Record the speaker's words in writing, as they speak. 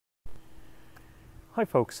Hi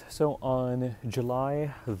folks, so on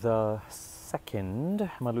July the 2nd,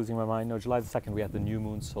 am I losing my mind? No, July the 2nd we had the new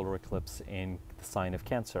moon solar eclipse in the sign of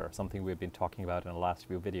Cancer, something we've been talking about in the last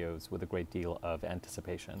few videos with a great deal of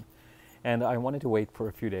anticipation. And I wanted to wait for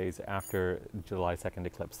a few days after July 2nd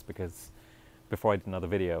eclipse because before I did another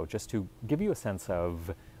video, just to give you a sense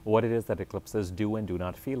of what it is that eclipses do and do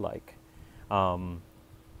not feel like.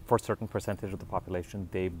 For a certain percentage of the population,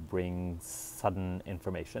 they bring sudden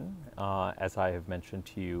information. As I have mentioned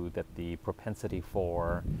to you, that the propensity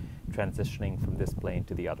for transitioning from this plane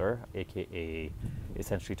to the other, aka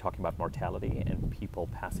essentially talking about mortality and people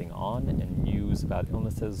passing on and news about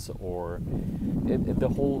illnesses, or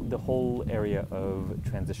the whole area of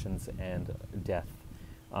transitions and death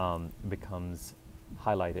becomes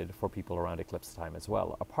highlighted for people around eclipse time as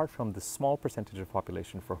well. Apart from the small percentage of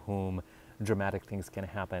population for whom dramatic things can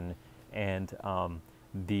happen, and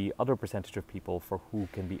the other percentage of people for who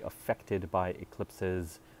can be affected by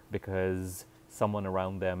eclipses because someone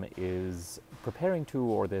around them is preparing to,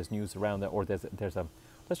 or there's news around that, or there's a,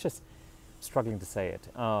 let's just, struggling to say it,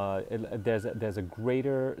 there's a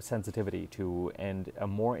greater sensitivity to, and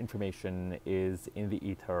more information is in the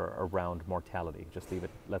ether around mortality. Just leave it,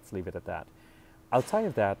 let's leave it at that. Outside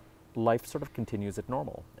of that, life sort of continues at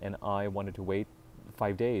normal, and I wanted to wait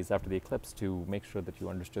 5 days after the eclipse to make sure that you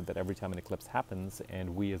understood that every time an eclipse happens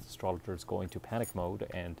and we as astrologers go into panic mode,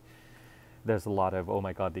 and there's a lot of, oh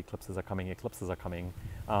my god, the eclipses are coming,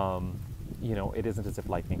 you know, it isn't as if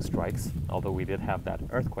lightning strikes, although we did have that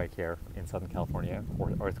earthquake here in Southern California,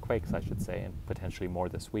 or earthquakes I should say, and potentially more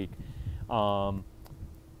this week.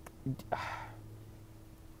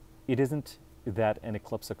 It isn't that an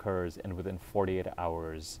eclipse occurs and within 48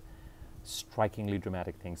 hours strikingly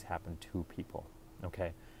dramatic things happen to people.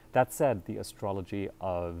 Okay. That said, the astrology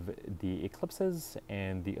of the eclipses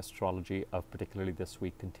and the astrology of particularly this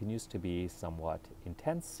week continues to be somewhat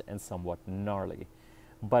intense and somewhat gnarly.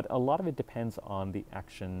 But a lot of it depends on the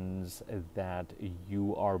actions that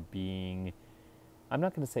you are being, I'm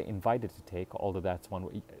not going to say invited to take, although that's one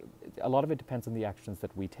way. A lot of it depends on the actions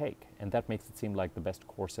that we take. And that makes it seem like the best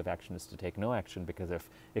course of action is to take no action, because if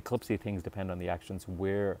eclipsy things depend on the actions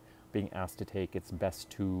we're being asked to take, it's best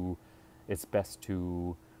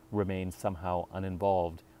to remain somehow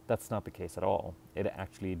uninvolved. That's not the case at all. It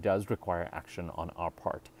actually does require action on our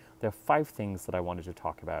part. There are 5 things that I wanted to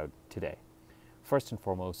talk about today. First and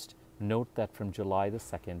foremost, note that from July the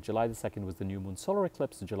 2nd was the new moon solar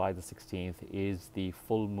eclipse. July the 16th is the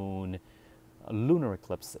full moon lunar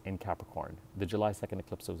eclipse in Capricorn. The July 2nd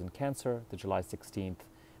eclipse was in Cancer. The July 16th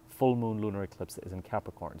full moon lunar eclipse is in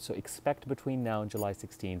Capricorn. So expect between now and July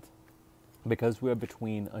 16th, because we're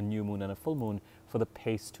between a new moon and a full moon, for the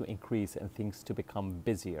pace to increase and things to become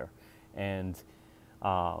busier, and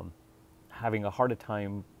having a harder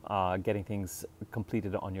time getting things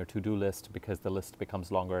completed on your to-do list because the list becomes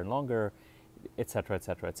longer and longer, etc.,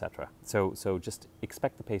 etc., etc. So just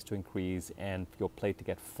expect the pace to increase and your plate to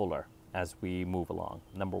get fuller as we move along,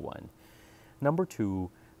 number 1. Number 2,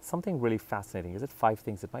 something really fascinating. Is it 5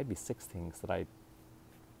 things? It might be 6 things that I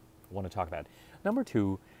want to talk about. Number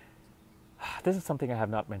 2, this is something I have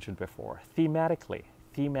not mentioned before. Thematically,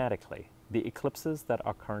 the eclipses that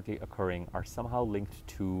are currently occurring are somehow linked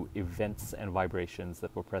to events and vibrations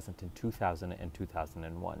that were present in 2000 and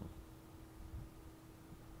 2001.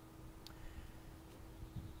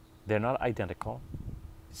 They're not identical,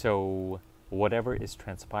 so whatever is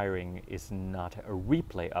transpiring is not a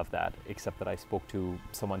replay of that, except that I spoke to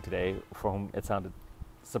someone today for whom it sounded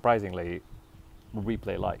surprisingly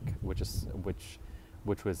replay-like,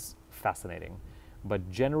 which was fascinating. But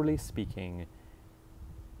generally speaking,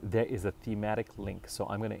 there is a thematic link. So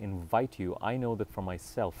I'm going to invite you. I know that for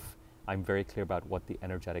myself, I'm very clear about what the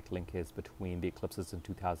energetic link is between the eclipses in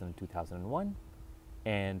 2000 and 2001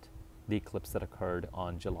 and the eclipse that occurred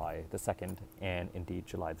on July the 2nd and indeed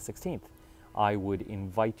July the 16th. I would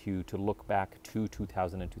invite you to look back to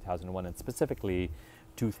 2000 and 2001, and specifically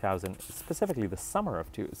the summer of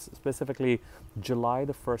specifically July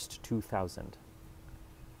the 1st, 2000.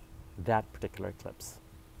 That particular eclipse.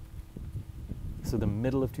 So the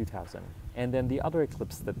middle of 2000. And then the other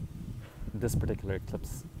eclipse that this particular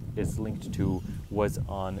eclipse is linked to was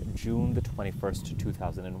on June the 21st,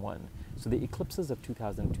 2001. So the eclipses of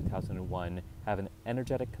 2000 and 2001 have an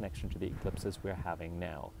energetic connection to the eclipses we're having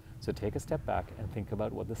now. So take a step back and think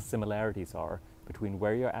about what the similarities are between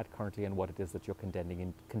where you're at currently and what it is that you're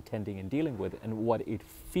contending and dealing with, and what it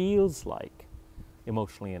feels like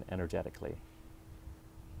emotionally and energetically.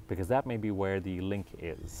 Because that may be where the link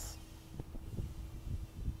is.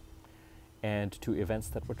 And to events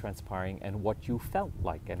that were transpiring and what you felt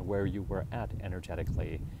like and where you were at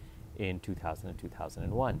energetically in 2000 and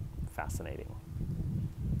 2001. Fascinating.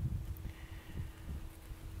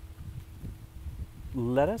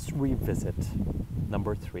 Let us revisit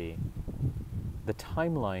number 3, the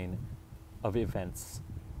timeline of events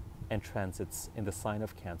and transits in the sign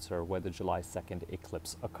of Cancer where the July 2nd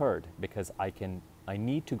eclipse occurred, because I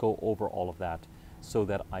need to go over all of that so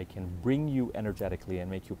that I can bring you energetically and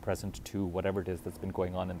make you present to whatever it is that's been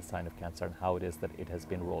going on in the sign of Cancer and how it is that it has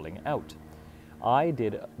been rolling out. I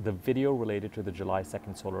did the video related to the July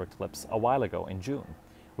 2nd solar eclipse a while ago in June,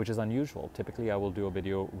 which is unusual. Typically I will do a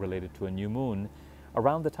video related to a new moon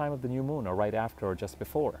around the time of the new moon or right after or just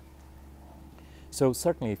before. So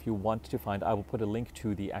certainly if you want to find, I will put a link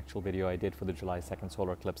to the actual video I did for the July 2nd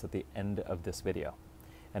solar eclipse at the end of this video.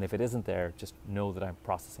 And if it isn't there, just know that I'm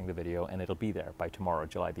processing the video and it'll be there by tomorrow,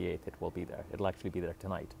 July the 8th, it will be there. It'll actually be there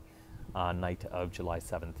tonight, night of July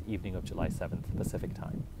 7th, evening of July 7th, Pacific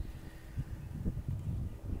time.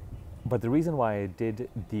 But the reason why I did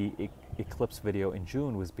the eclipse video in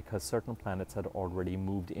June was because certain planets had already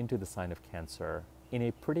moved into the sign of Cancer in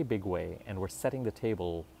a pretty big way and were setting the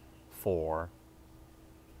table for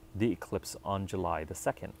the eclipse on July the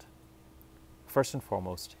 2nd. First and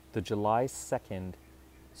foremost, the July 2nd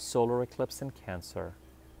solar eclipse in Cancer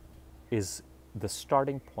is the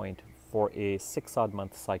starting point for a 6-odd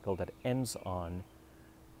month cycle that ends on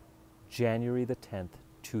January the 10th,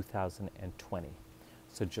 2020.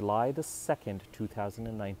 So July the 2nd,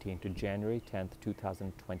 2019 to January 10th,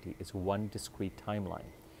 2020 is one discrete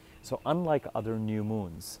timeline. So unlike other new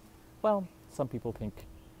moons, well, some people think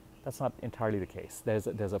that's not entirely the case. There's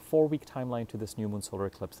a 4-week timeline to this new moon solar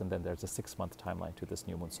eclipse, and then there's a 6-month timeline to this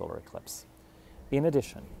new moon solar eclipse. In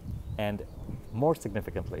addition, and more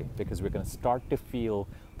significantly, because we're going to start to feel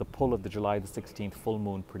the pull of the July the 16th full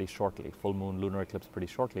moon pretty shortly, full moon lunar eclipse pretty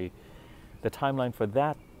shortly, the timeline for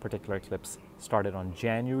that particular eclipse started on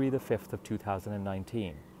January the 5th of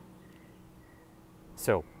 2019.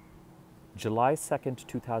 So, July 2nd,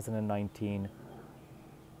 2019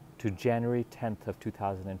 to January 10th of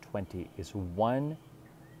 2020 is one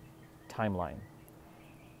timeline.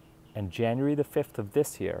 And January the 5th of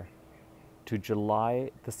this year to July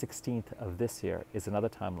the 16th of this year is another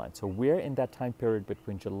timeline. So we're in that time period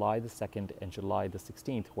between July the 2nd and July the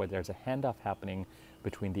 16th where there's a handoff happening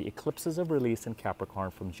between the eclipses of release in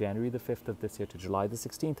Capricorn from January the 5th of this year to July the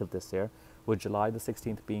 16th of this year, with July the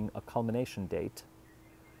 16th being a culmination date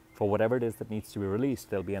for whatever it is that needs to be released.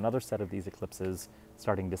 There'll be another set of these eclipses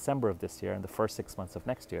starting December of this year and the first 6 months of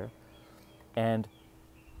next year. And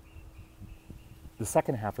the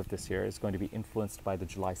second half of this year is going to be influenced by the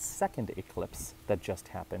July 2nd eclipse that just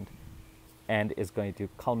happened and is going to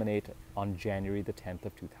culminate on January the 10th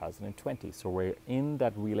of 2020. So we're in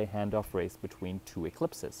that relay handoff race between two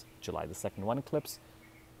eclipses. July the 2nd, one eclipse,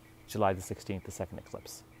 July the 16th, the second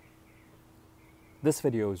eclipse. This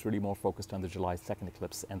video is really more focused on the July 2nd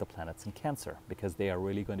eclipse and the planets in Cancer because they are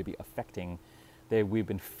really going to be affecting, we've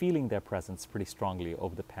been feeling their presence pretty strongly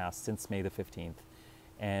over the past, since May the 15th.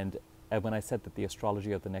 And when I said that the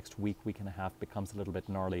astrology of the next week, week and a half becomes a little bit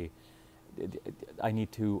gnarly, I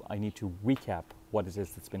need to recap what it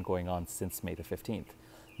is that's been going on since May the 15th.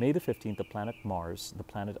 May the 15th, the planet Mars, the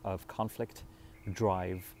planet of conflict,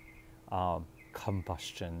 drive,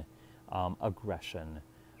 combustion, aggression,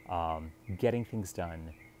 getting things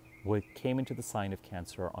done, came into the sign of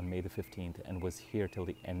Cancer on May the 15th and was here till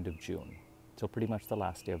the end of June, till pretty much the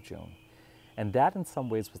last day of June. And that in some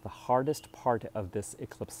ways was the hardest part of this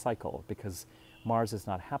eclipse cycle because Mars is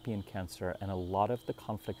not happy in Cancer and a lot of the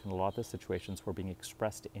conflict and a lot of the situations were being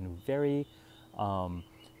expressed in very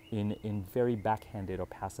very backhanded or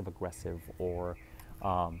passive aggressive or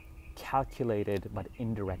calculated but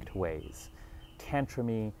indirect ways.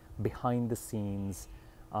 Tantrumy, behind the scenes,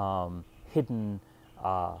 hidden,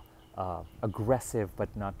 aggressive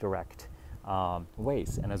but not direct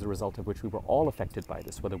ways, and as a result of which we were all affected by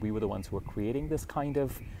this, whether we were the ones who were creating this kind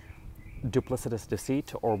of duplicitous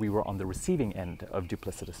deceit or we were on the receiving end of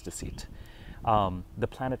duplicitous deceit. The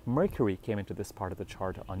planet Mercury came into this part of the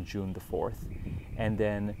chart on June the 4th and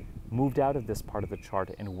then moved out of this part of the chart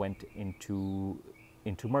and went into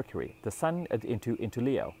Mercury. The Sun into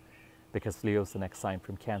Leo, because Leo is the next sign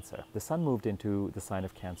from Cancer. The Sun moved into the sign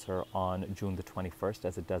of Cancer on June the 21st,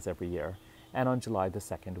 as it does every year, and on July the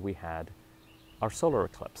 2nd we had our solar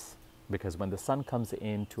eclipse, because when the Sun comes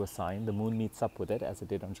into a sign, the Moon meets up with it, as it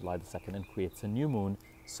did on July the 2nd, and creates a new Moon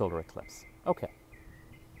solar eclipse. Okay.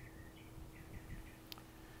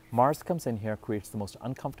 Mars comes in here, creates the most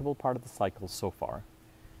uncomfortable part of the cycle so far,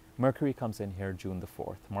 Mercury comes in here June the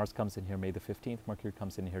 4th. Mars comes in here May the 15th. Mercury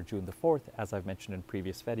comes in here June the 4th. As I've mentioned in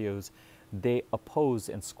previous videos, they oppose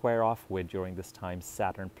and square off with, during this time,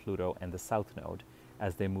 Saturn, Pluto, and the South Node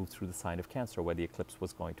as they move through the sign of Cancer where the eclipse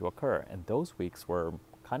was going to occur. And those weeks were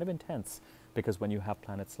kind of intense because when you have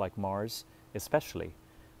planets like Mars, especially,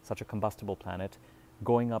 such a combustible planet,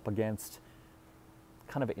 going up against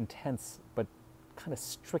kind of intense but kind of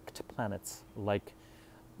strict planets like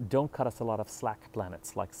don't cut us a lot of slack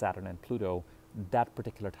planets like Saturn and Pluto, that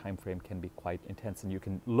particular time frame can be quite intense. And you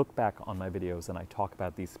can look back on my videos and I talk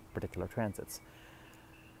about these particular transits.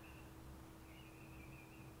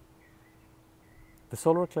 The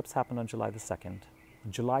solar eclipse happened on July the 2nd.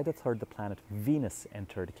 July the 3rd, the planet Venus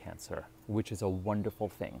entered Cancer, which is a wonderful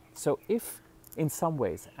thing. So if, in some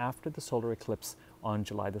ways, after the solar eclipse on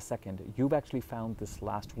July the 2nd, you've actually found this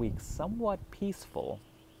last week somewhat peaceful,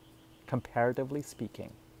 comparatively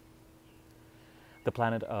speaking, the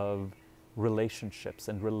planet of relationships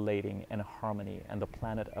and relating and harmony and the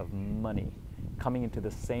planet of money coming into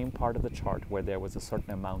the same part of the chart where there was a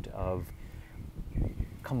certain amount of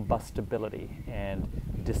combustibility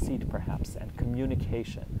and deceit perhaps and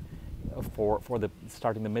communication for the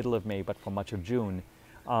starting the middle of May but for much of June.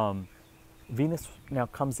 Venus now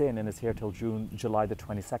comes in and is here till July the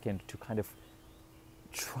 22nd to kind of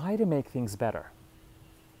try to make things better,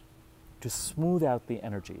 to smooth out the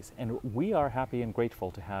energies. And we are happy and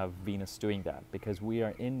grateful to have Venus doing that because we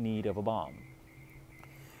are in need of a balm.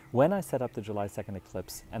 When I set up the July 2nd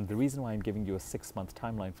eclipse, and the reason why I'm giving you a 6-month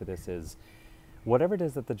timeline for this is, whatever it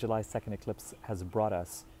is that the July 2nd eclipse has brought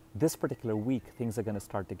us, this particular week, things are going to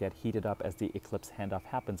start to get heated up as the eclipse handoff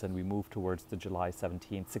happens and we move towards the July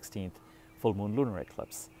 17th, 16th full moon lunar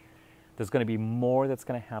eclipse. There's going to be more that's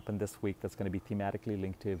going to happen this week that's going to be thematically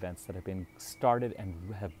linked to events that have been started and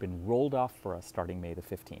have been rolled off for us starting May the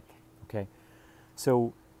 15th. Okay?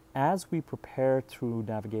 So as we prepare through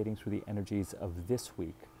navigating through the energies of this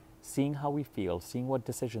week, seeing how we feel, seeing what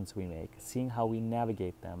decisions we make, seeing how we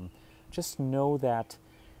navigate them, just know that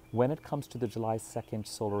when it comes to the July 2nd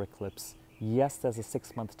solar eclipse, yes, there's a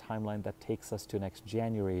 6-month timeline that takes us to next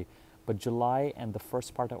January, but July and the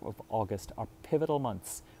first part of August are pivotal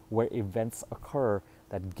months where events occur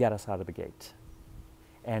that get us out of the gate.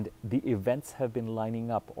 And the events have been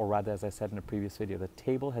lining up, or rather, as I said in a previous video, the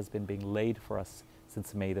table has been being laid for us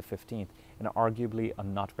since May the 15th in arguably a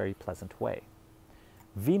not very pleasant way.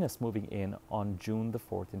 Venus moving in on June the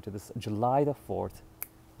 4th into this July the 4th,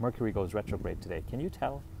 Mercury goes retrograde today. Can you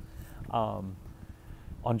tell? On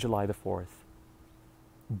July the 4th,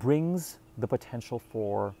 brings the potential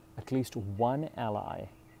for at least one ally,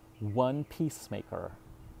 one peacemaker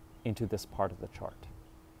into this part of the chart.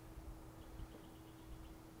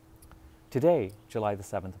 Today, July the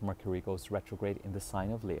 7th, Mercury goes retrograde in the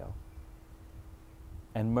sign of Leo.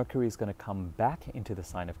 And Mercury is going to come back into the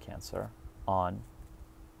sign of Cancer on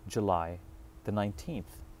July the 19th,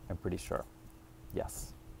 I'm pretty sure.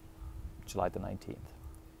 Yes, July the 19th.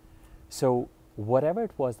 So whatever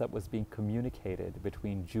it was that was being communicated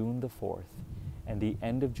between June the 4th and the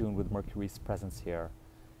end of June with Mercury's presence here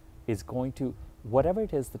is going to, whatever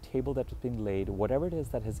it is, the table that has been laid, whatever it is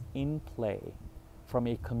that is in play from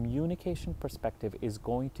a communication perspective is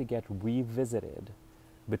going to get revisited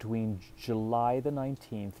between July the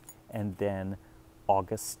 19th and then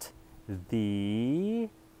August the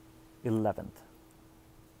 11th.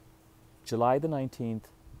 July the 19th,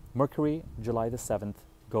 Mercury, July the 7th,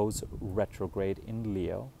 goes retrograde in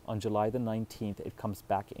Leo. On July the 19th, it comes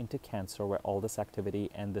back into Cancer where all this activity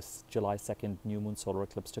and this July 2nd new moon solar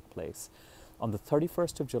eclipse took place. On the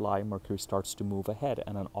 31st of July, Mercury starts to move ahead,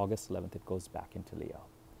 and on August 11th, it goes back into Leo.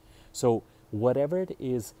 So whatever it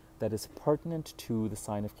is that is pertinent to the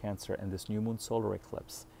sign of Cancer and this new moon solar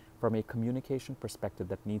eclipse, from a communication perspective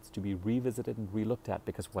that needs to be revisited and relooked at,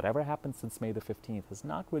 because whatever happened since May the 15th has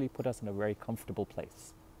not really put us in a very comfortable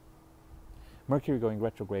place. Mercury going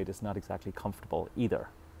retrograde is not exactly comfortable either.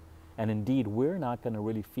 And indeed, we're not going to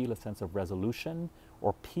really feel a sense of resolution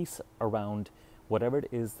or peace around whatever it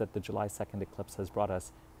is that the July 2nd eclipse has brought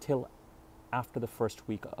us till after the first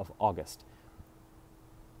week of August.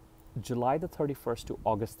 July the 31st to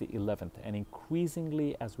August the 11th, and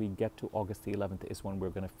increasingly as we get to August the 11th is when we're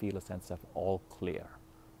going to feel a sense of all clear.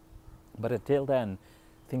 But until then,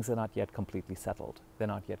 things are not yet completely settled. They're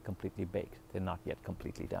not yet completely baked. They're not yet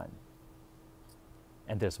completely done.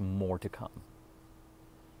 And there's more to come.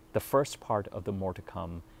 The first part of the more to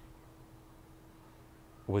come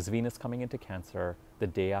was Venus coming into Cancer the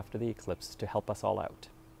day after the eclipse to help us all out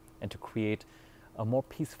and to create a more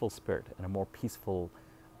peaceful spirit and a more peaceful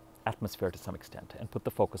atmosphere to some extent and put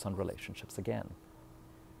the focus on relationships again.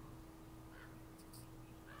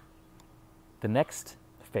 The next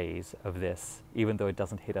phase of this, even though it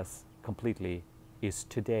doesn't hit us completely, is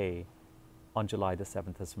today on July the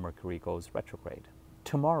 7th as Mercury goes retrograde.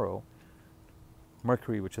 Tomorrow,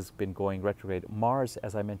 Mercury, which has been going retrograde, Mars,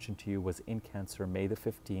 as I mentioned to you, was in Cancer May the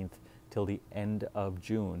 15th till the end of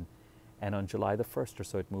June. And on July the 1st or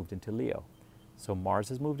so, it moved into Leo. So Mars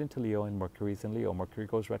has moved into Leo and Mercury is in Leo. Mercury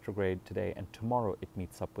goes retrograde today, and tomorrow it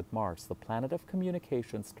meets up with Mars. The planet of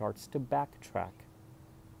communication starts to backtrack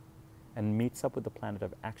and meets up with the planet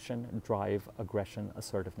of action, drive, aggression,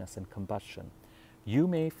 assertiveness, and combustion. You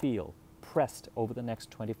may feel pressed over the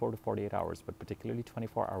next 24 to 48 hours, but particularly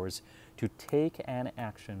 24 hours, to take an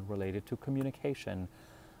action related to communication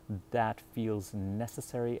that feels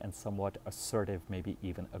necessary and somewhat assertive, maybe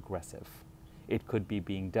even aggressive. It could be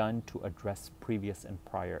being done to address previous and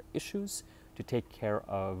prior issues, to take care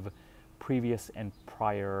of previous and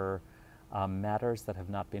prior matters that have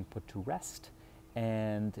not been put to rest,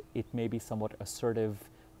 and it may be somewhat assertive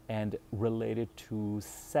and related to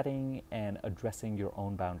setting and addressing your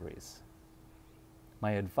own boundaries.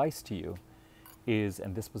 My advice to you is,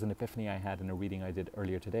 and this was an epiphany I had in a reading I did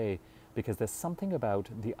earlier today, because there's something about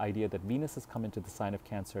the idea that Venus has come into the sign of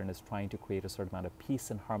Cancer and is trying to create a certain amount of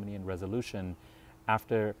peace and harmony and resolution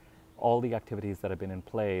after all the activities that have been in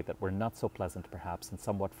play that were not so pleasant perhaps and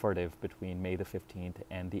somewhat furtive between May the 15th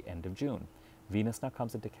and the end of June. Venus now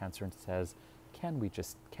comes into Cancer and says, can we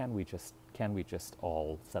just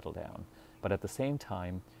all settle down? But at the same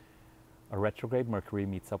time, a retrograde Mercury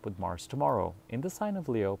meets up with Mars tomorrow in the sign of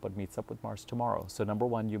Leo, but meets up with Mars tomorrow. So number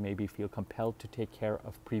one, you maybe feel compelled to take care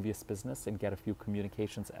of previous business and get a few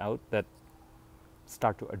communications out that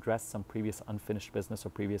start to address some previous unfinished business or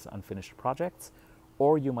previous unfinished projects.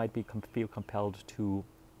 Or you might feel compelled to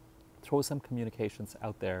throw some communications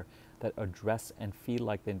out there that address and feel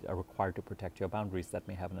like they are required to protect your boundaries that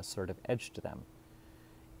may have an assertive edge to them.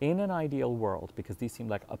 In an ideal world, because these seem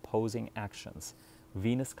like opposing actions,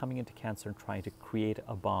 Venus coming into Cancer and trying to create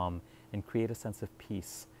a bomb and create a sense of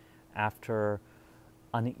peace after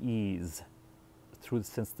unease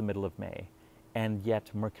since the middle of May, and yet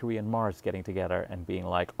Mercury and Mars getting together and being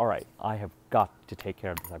like, all right, I have got to take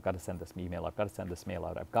care of this. I've got to send this email. I've got to send this mail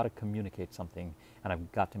out. I've got to communicate something, and I've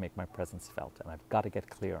got to make my presence felt, and I've got to get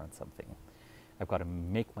clear on something. I've got to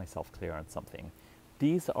make myself clear on something.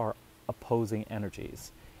 These are opposing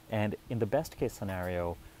energies, and in the best case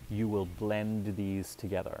scenario, you will blend these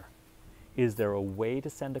together. Is there a way to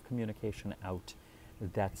send a communication out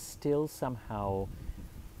that still somehow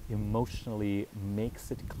emotionally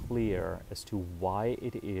makes it clear as to why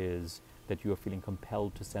it is that you are feeling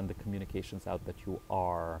compelled to send the communications out that you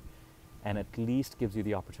are, and at least gives you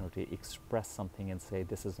the opportunity to express something and say,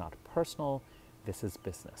 this is not personal, this is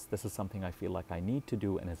business. This is something I feel like I need to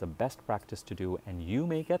do and is a best practice to do, and you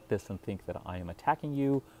may get this and think that I am attacking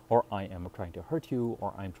you, or I am trying to hurt you,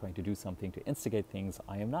 or I'm trying to do something to instigate things.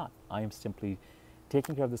 I am not. I am simply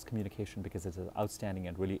taking care of this communication because it is outstanding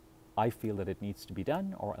and really I feel that it needs to be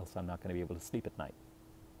done, or else I'm not going to be able to sleep at night.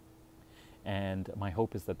 And my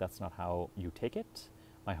hope is that that's not how you take it.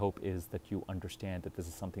 My hope is that you understand that this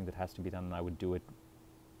is something that has to be done, and I would do it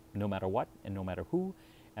no matter what and no matter who.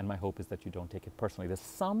 And my hope is that you don't take it personally. There's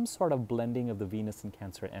some sort of blending of the Venus and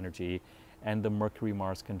Cancer energy and the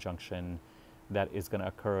Mercury-Mars conjunction that is going to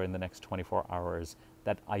occur in the next 24 hours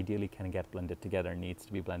that ideally can get blended together, needs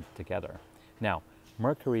to be blended together. Now,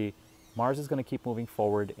 Mars is going to keep moving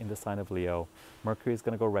forward in the sign of Leo. Mercury is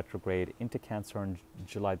going to go retrograde into Cancer on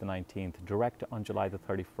July the 19th, direct on July the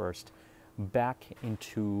 31st, back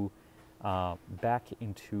into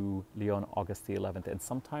Leo on August the 11th. And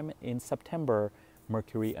sometime in September,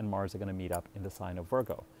 Mercury and Mars are going to meet up in the sign of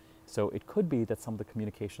Virgo. So it could be that some of the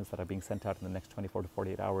communications that are being sent out in the next 24 to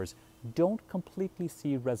 48 hours don't completely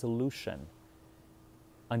see resolution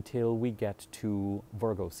until we get to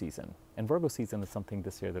Virgo season. And Virgo season is something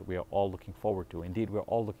this year that we are all looking forward to. Indeed, we're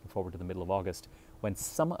all looking forward to the middle of August, when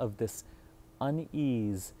some of this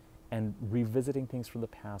unease and revisiting things from the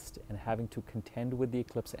past and having to contend with the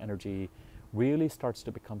eclipse energy really starts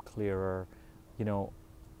to become clearer. You know,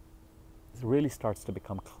 it really starts to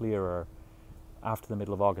become clearer after the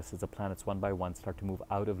middle of August as the planets one by one start to move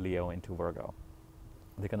out of Leo into Virgo.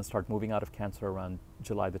 They're going to start moving out of Cancer around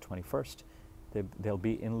July the 21st. They'll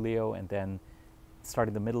be in Leo, and then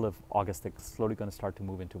starting the middle of August, they're slowly going to start to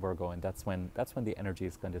move into Virgo, and that's when the energy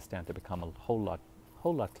is going to stand to become a whole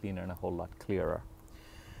lot cleaner and a whole lot clearer.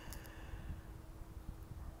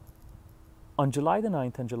 On July the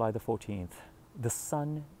 9th and July the 14th, the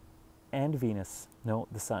Sun and Venus, no,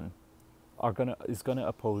 the Sun, is going to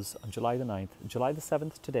oppose on July the 9th. July the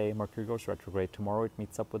 7th today, Mercury goes retrograde. Tomorrow it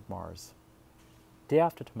meets up with Mars. Day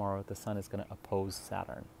after tomorrow, the Sun is going to oppose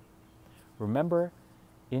Saturn. Remember,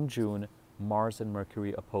 in June, Mars and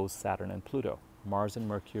Mercury oppose Saturn and Pluto. Mars and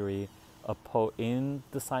Mercury in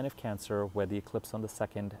the sign of Cancer, where the eclipse on the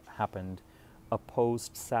 2nd happened,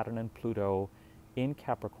 opposed Saturn and Pluto in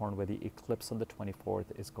Capricorn, where the eclipse on the 24th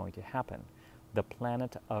is going to happen. The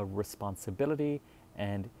planet of responsibility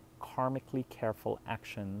and karmically careful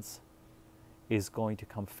actions is going to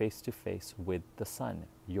come face to face with the sun,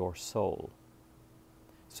 your soul.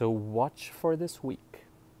 So watch for this week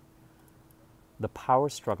the power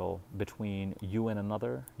struggle between you and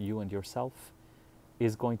another, you and yourself,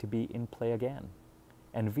 is going to be in play again.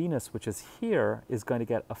 And Venus, which is here, is going to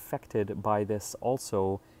get affected by this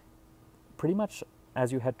also pretty much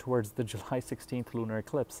as you head towards the July 16th lunar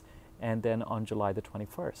eclipse and then on July the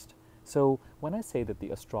 21st. So when I say that the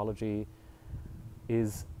astrology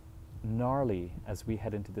is gnarly as we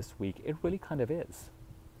head into this week, it really kind of is.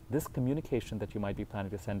 This communication that you might be planning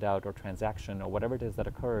to send out, or transaction, or whatever it is that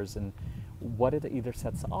occurs, and what it either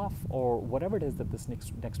sets off, or whatever it is that this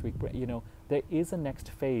next week, you know, there is a next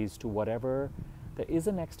phase to whatever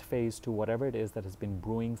it is that has been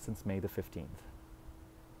brewing since May the 15th.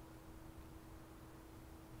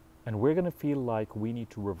 And we're going to feel like we need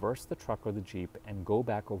to reverse the truck or the Jeep and go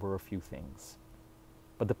back over a few things.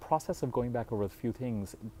 But the process of going back over a few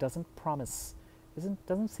things doesn't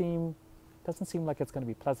seem like it's going to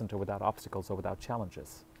be pleasant or without obstacles or without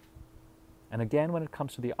challenges. And again, when it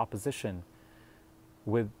comes to the opposition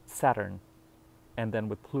with Saturn and then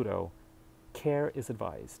with Pluto, care is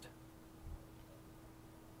advised.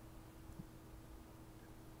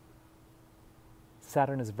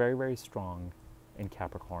 Saturn is very, very strong in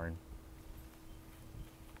Capricorn.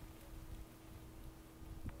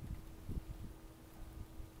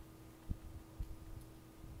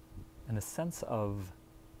 And a sense of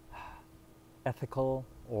ethical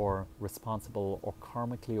or responsible or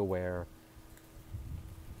karmically aware,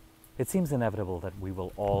 it seems inevitable that we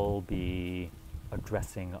will all be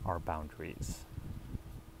addressing our boundaries.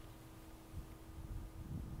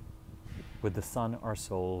 With the sun, our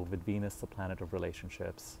soul, with Venus, the planet of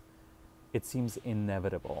relationships, it seems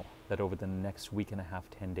inevitable that over the next week and a half,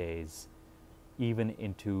 10 days, even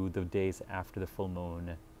into the days after the full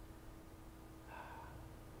moon,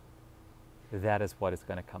 that is what is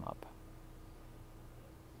going to come up.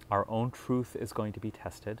 Our own truth is going to be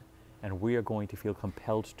tested, and we are going to feel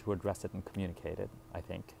compelled to address it and communicate it, I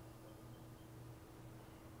think.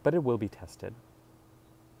 But it will be tested.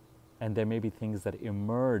 And there may be things that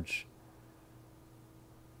emerge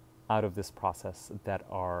out of this process that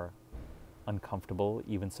are uncomfortable,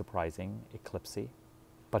 even surprising, eclipsy,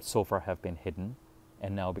 but so far have been hidden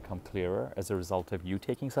and now become clearer as a result of you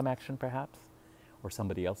taking some action, perhaps, or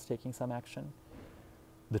somebody else taking some action.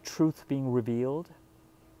 The truth being revealed,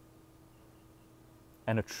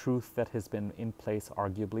 and a truth that has been in place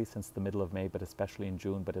arguably since the middle of May, but especially in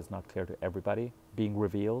June, but is not clear to everybody, being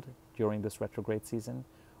revealed during this retrograde season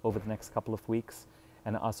over the next couple of weeks,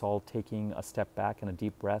 and us all taking a step back and a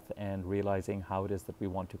deep breath and realizing how it is that we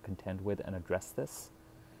want to contend with and address this,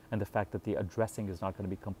 and the fact that the addressing is not going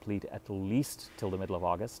to be complete at least till the middle of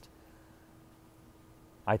August,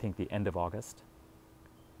 I think the end of August.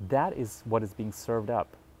 That is what is being served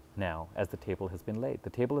up now as the table has been laid. The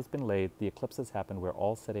table has been laid, the eclipse has happened, we're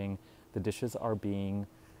all sitting, the dishes are being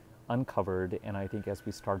uncovered, and I think as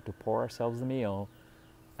we start to pour ourselves the meal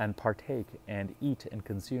and partake and eat and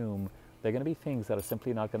consume, there are going to be things that are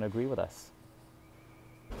simply not going to agree with us.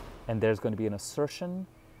 And there's going to be an assertion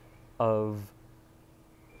of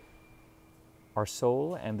our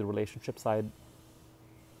soul and the relationship side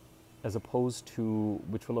as opposed to,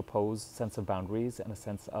 which will oppose sense of boundaries and a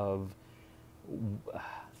sense of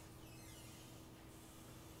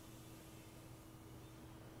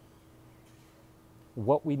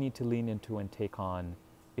what we need to lean into and take on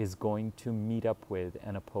is going to meet up with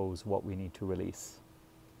and oppose what we need to release.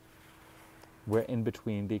 We're in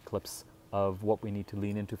between the eclipse of what we need to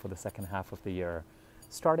lean into for the second half of the year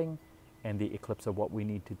starting, and the eclipse of what we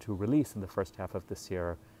need to release in the first half of this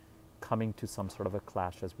year coming to some sort of a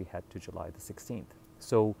clash as we head to July the 16th.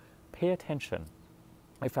 So pay attention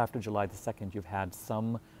if after July the 2nd you've had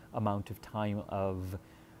some amount of time of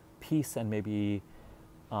peace and maybe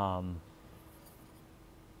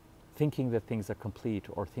thinking that things are complete,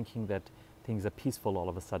 or thinking that things are peaceful all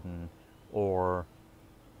of a sudden, or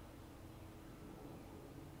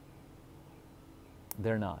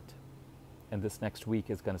they're not. And this next week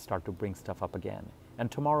is going to start to bring stuff up again. And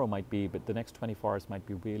tomorrow might be, but the next 24 hours might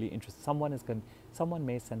be really interesting. Someone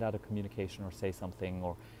may send out a communication or say something,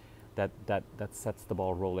 or that sets the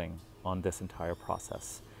ball rolling on this entire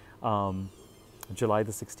process. July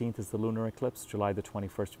the 16th is the lunar eclipse. July the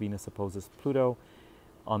 21st, Venus opposes Pluto.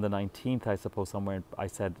 On the 19th, I suppose somewhere, I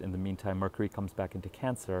said in the meantime, Mercury comes back into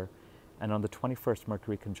Cancer. And on the 21st,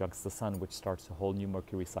 Mercury conjuncts the Sun, which starts a whole new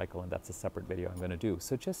Mercury cycle, and that's a separate video I'm going to do.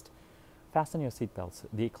 So just fasten your seatbelts.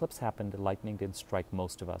 The eclipse happened, lightning didn't strike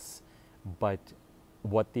most of us, but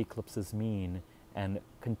what the eclipses mean and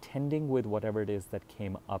contending with whatever it is that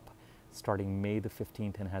came up starting May the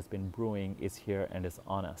 15th and has been brewing is here and is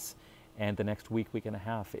on us. And the next week, week and a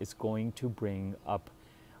half is going to bring up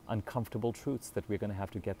uncomfortable truths that we're going to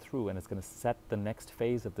have to get through, and it's going to set the next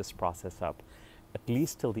phase of this process up at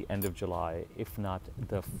least till the end of July, if not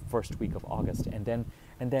the first week of August, and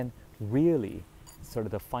then really sort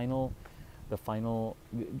of the final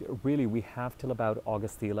really we have till about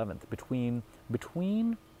August the 11th, between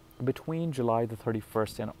July the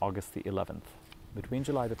 31st and August the 11th, between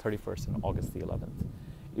July the 31st and August the 11th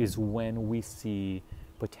is when we see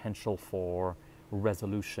potential for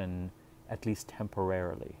resolution, at least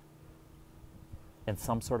temporarily, and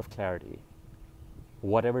some sort of clarity,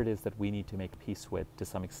 whatever it is that we need to make peace with to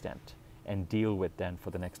some extent and deal with then for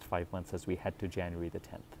the next 5 months as we head to January the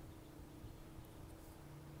 10th.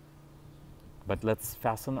 But let's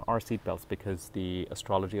fasten our seatbelts because the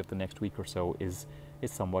astrology of the next week or so is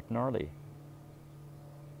somewhat gnarly.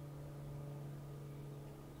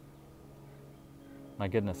 My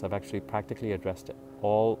goodness, I've actually practically addressed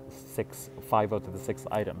all 5 out of the 6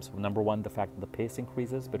 items. Number 1, the fact that the pace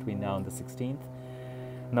increases between now and the 16th.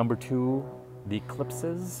 Number 2, the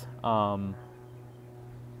eclipses,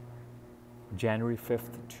 January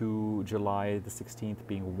 5th to July the 16th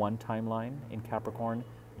being one timeline in Capricorn,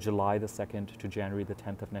 July the 2nd to January the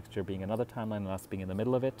 10th of next year being another timeline, and us being in the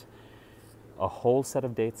middle of it. A whole set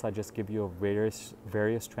of dates I just give you of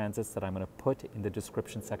various transits that I'm going to put in the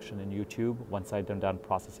description section in YouTube once I'm done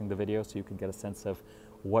processing the video, so you can get a sense of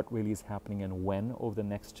what really is happening and when over the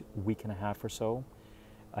next week and a half or so.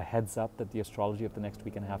 A heads up that the astrology of the next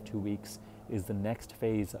week and a half, 2 weeks, is the next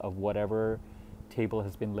phase of whatever table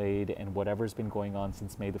has been laid and whatever's been going on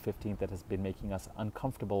since May the 15th that has been making us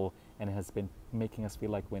uncomfortable and has been making us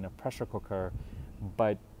feel like we're in a pressure cooker,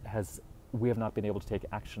 but we have not been able to take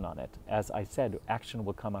action on it. As I said, action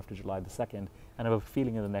will come after July the 2nd, and I have a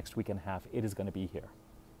feeling in the next week and a half it is going to be here.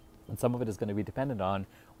 And some of it is going to be dependent on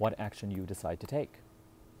what action you decide to take.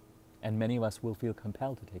 And many of us will feel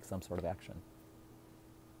compelled to take some sort of action,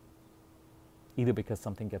 either because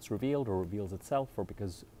something gets revealed or reveals itself, or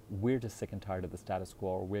because we're just sick and tired of the status quo,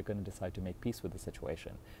 or we're going to decide to make peace with the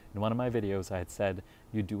situation. In one of my videos, I had said,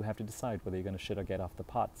 you do have to decide whether you're going to shit or get off the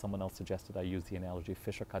pot. Someone else suggested I use the analogy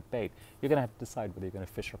fish or cut bait. You're going to have to decide whether you're going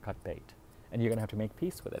to fish or cut bait. And you're going to have to make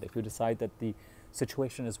peace with it. If you decide that the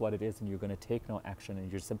situation is what it is and you're going to take no action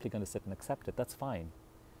and you're simply going to sit and accept it, that's fine.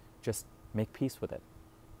 Just make peace with it.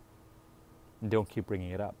 And don't keep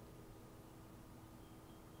bringing it up.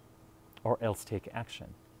 Or else take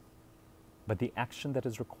action. But the action that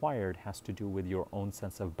is required has to do with your own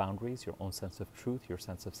sense of boundaries, your own sense of truth, your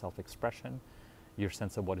sense of self-expression, your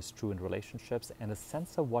sense of what is true in relationships, and a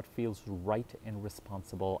sense of what feels right and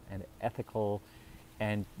responsible and ethical,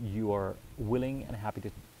 and you are willing and happy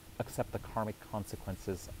to accept the karmic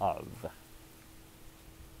consequences of.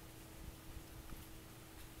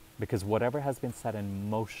 Because whatever has been set in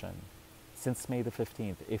motion since May the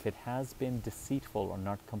 15th, if it has been deceitful or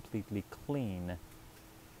not completely clean,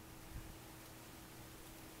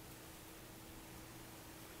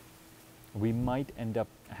 we might end up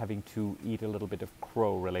having to eat a little bit of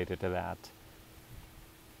crow related to that,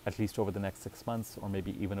 at least over the next 6 months, or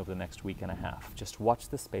maybe even over the next week and a half. Just watch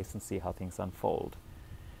the space and see how things unfold.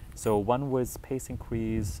 So 1 was pace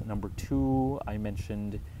increase. Number 2, I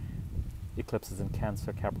mentioned eclipses in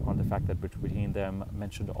Cancer, Capricorn, the fact that between them,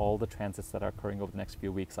 mentioned all the transits that are occurring over the next few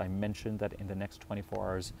weeks. I mentioned that in the next 24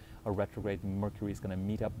 hours, a retrograde Mercury is going to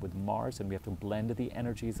meet up with Mars, and we have to blend the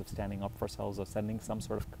energies of standing up for ourselves, of sending some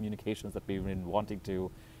sort of communications that we've been wanting to,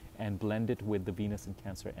 and blend it with the Venus and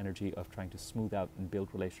Cancer energy of trying to smooth out and build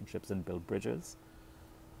relationships and build bridges.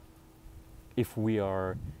 If we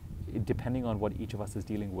are, depending on what each of us is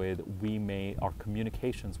dealing with, our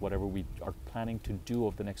communications, whatever we are planning to do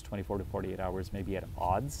over the next 24 to 48 hours, may be at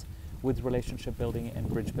odds with relationship building and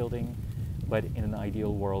bridge building. But in an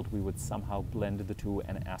ideal world, we would somehow blend the two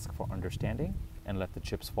and ask for understanding and let the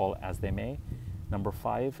chips fall as they may. Number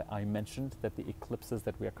 5, I mentioned that the eclipses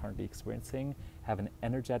that we are currently experiencing have an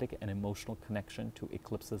energetic and emotional connection to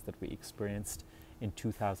eclipses that we experienced in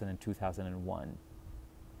 2000 and 2001.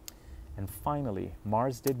 And finally,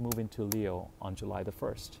 Mars did move into Leo on July the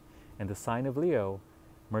 1st. And the sign of Leo,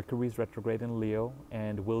 Mercury is retrograde in Leo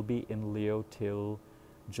and will be in Leo till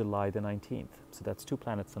July the 19th. So that's 2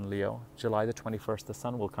 planets in Leo. July the 21st, the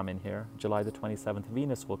Sun will come in here. July the 27th,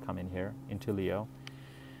 Venus will come in here into Leo.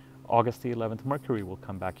 August the 11th, Mercury will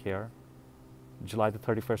come back here. July the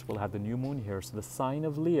 31st, we'll have the new moon here. So the sign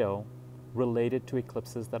of Leo, related to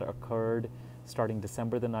eclipses that occurred starting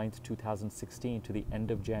December the 9th, 2016 to the end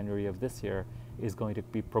of January of this year, is going to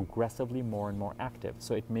be progressively more and more active.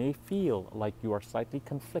 So it may feel like you are slightly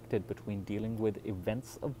conflicted between dealing with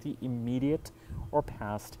events of the immediate or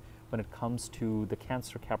past when it comes to the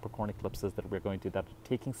Cancer Capricorn eclipses that we're going to, that are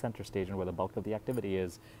taking center stage and where the bulk of the activity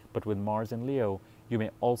is. But with Mars and Leo, you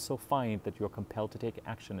may also find that you're compelled to take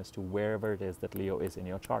action as to wherever it is that Leo is in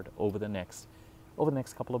your chart over the next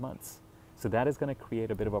couple of months. So that is going to create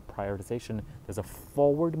a bit of a prioritization. There's a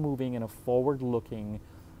forward moving and a forward looking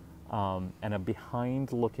and a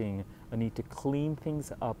behind looking, a need to clean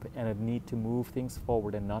things up and a need to move things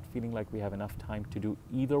forward and not feeling like we have enough time to do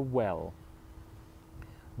either well.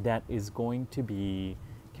 That is going to be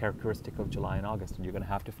characteristic of July and August, and you're going to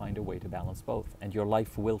have to find a way to balance both, and your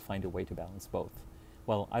life will find a way to balance both.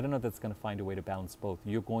 Well, I don't know if that's going to find a way to balance both.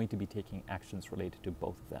 You're going to be taking actions related to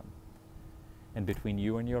both of them. And between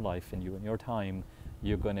you and your life and you and your time,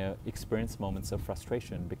 you're going to experience moments of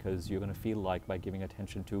frustration because you're going to feel like by giving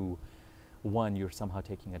attention to one, you're somehow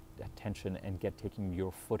taking attention and taking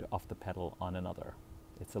your foot off the pedal on another.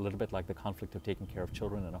 It's a little bit like the conflict of taking care of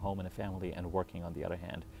children and a home and a family and working on the other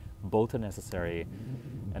hand. Both are necessary,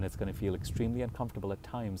 and it's going to feel extremely uncomfortable at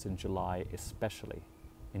times in July especially.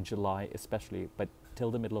 But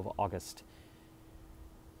till the middle of August,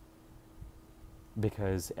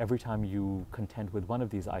 because every time you contend with one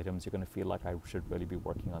of these items, you're going to feel like I should really be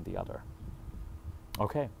working on the other.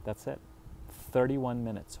 Okay, that's it. 31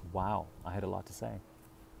 minutes. Wow, I had a lot to say.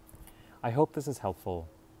 I hope this is helpful.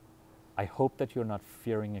 I hope that you're not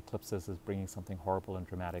fearing eclipses as bringing something horrible and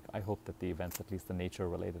dramatic. I hope that the events, at least the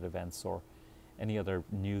nature-related events or any other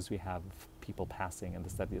news we have of people passing and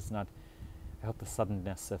this, that is not, I hope the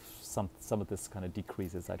suddenness of some of this kind of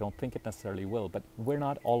decreases. I don't think it necessarily will, but we're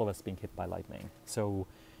not all of us being hit by lightning. So,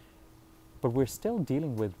 but we're still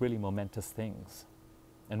dealing with really momentous things.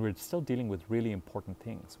 And we're still dealing with really important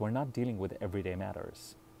things. We're not dealing with everyday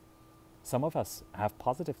matters. Some of us have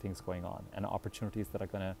positive things going on and opportunities that are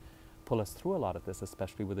going to pull us through a lot of this,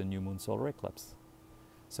 especially with a new moon solar eclipse.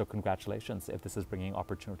 So congratulations if this is bringing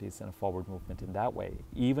opportunities and a forward movement in that way.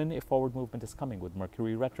 Even if forward movement is coming with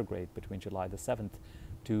Mercury retrograde between July the 7th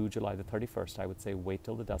to July the 31st, I would say wait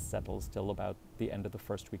till the dust settles, till about the end of the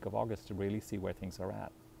first week of August to really see where things are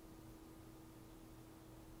at.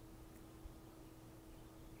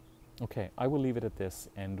 Okay, I will leave it at this,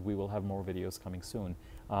 and we will have more videos coming soon.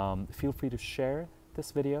 Feel free to share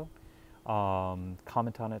this video,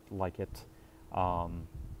 comment on it, like it,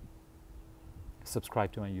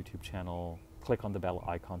 subscribe to my YouTube channel, click on the bell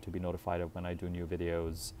icon to be notified of when I do new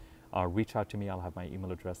videos. Reach out to me. I'll have my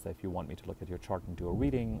email address there if you want me to look at your chart and do a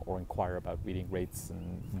reading or inquire about reading rates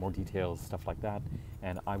and more details, stuff like that.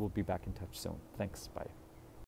 And I will be back in touch soon. Thanks. Bye.